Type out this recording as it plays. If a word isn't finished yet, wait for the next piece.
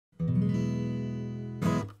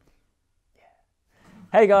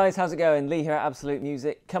Hey guys, how's it going? Lee here at Absolute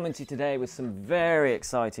Music, coming to you today with some very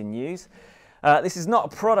exciting news. This is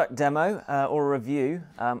not a product demo or a review,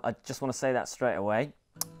 I just want to say that straight away.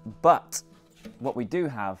 But what we do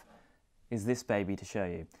have is this baby to show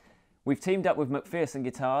you. We've teamed up with McPherson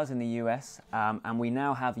Guitars in the US, and we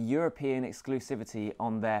now have European exclusivity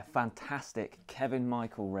on their fantastic Kevin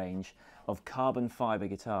Michael range of carbon fibre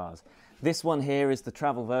guitars. This one here is the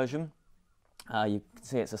travel version. You can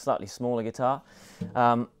see it's a slightly smaller guitar.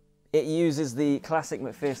 It uses the classic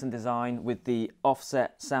McPherson design with the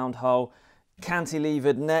offset sound hole,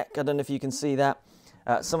 cantilevered neck, I don't know if you can see that.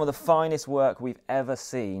 Some of the finest work we've ever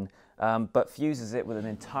seen, but fuses it with an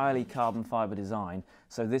entirely carbon fibre design,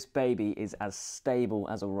 so this baby is as stable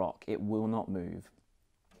as a rock. It will not move.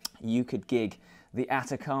 You could gig the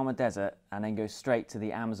Atacama Desert and then go straight to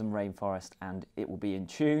the Amazon rainforest and it will be in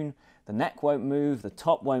tune. The neck won't move, the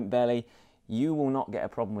top won't belly. You will not get a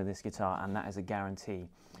problem with this guitar, and that is a guarantee.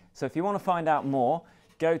 So if you want to find out more,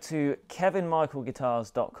 go to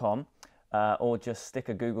kevinmichaelguitars.com or just stick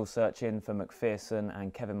a Google search in for McPherson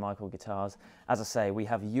and Kevin Michael Guitars. As I say, we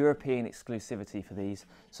have European exclusivity for these,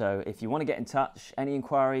 so if you want to get in touch, any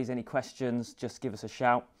inquiries, any questions, just give us a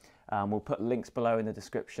shout. We'll put links below in the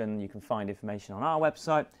description. You can find information on our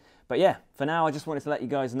website. But yeah, for now, I just wanted to let you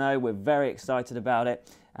guys know we're very excited about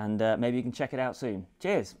it, and maybe you can check it out soon.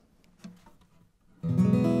 Cheers!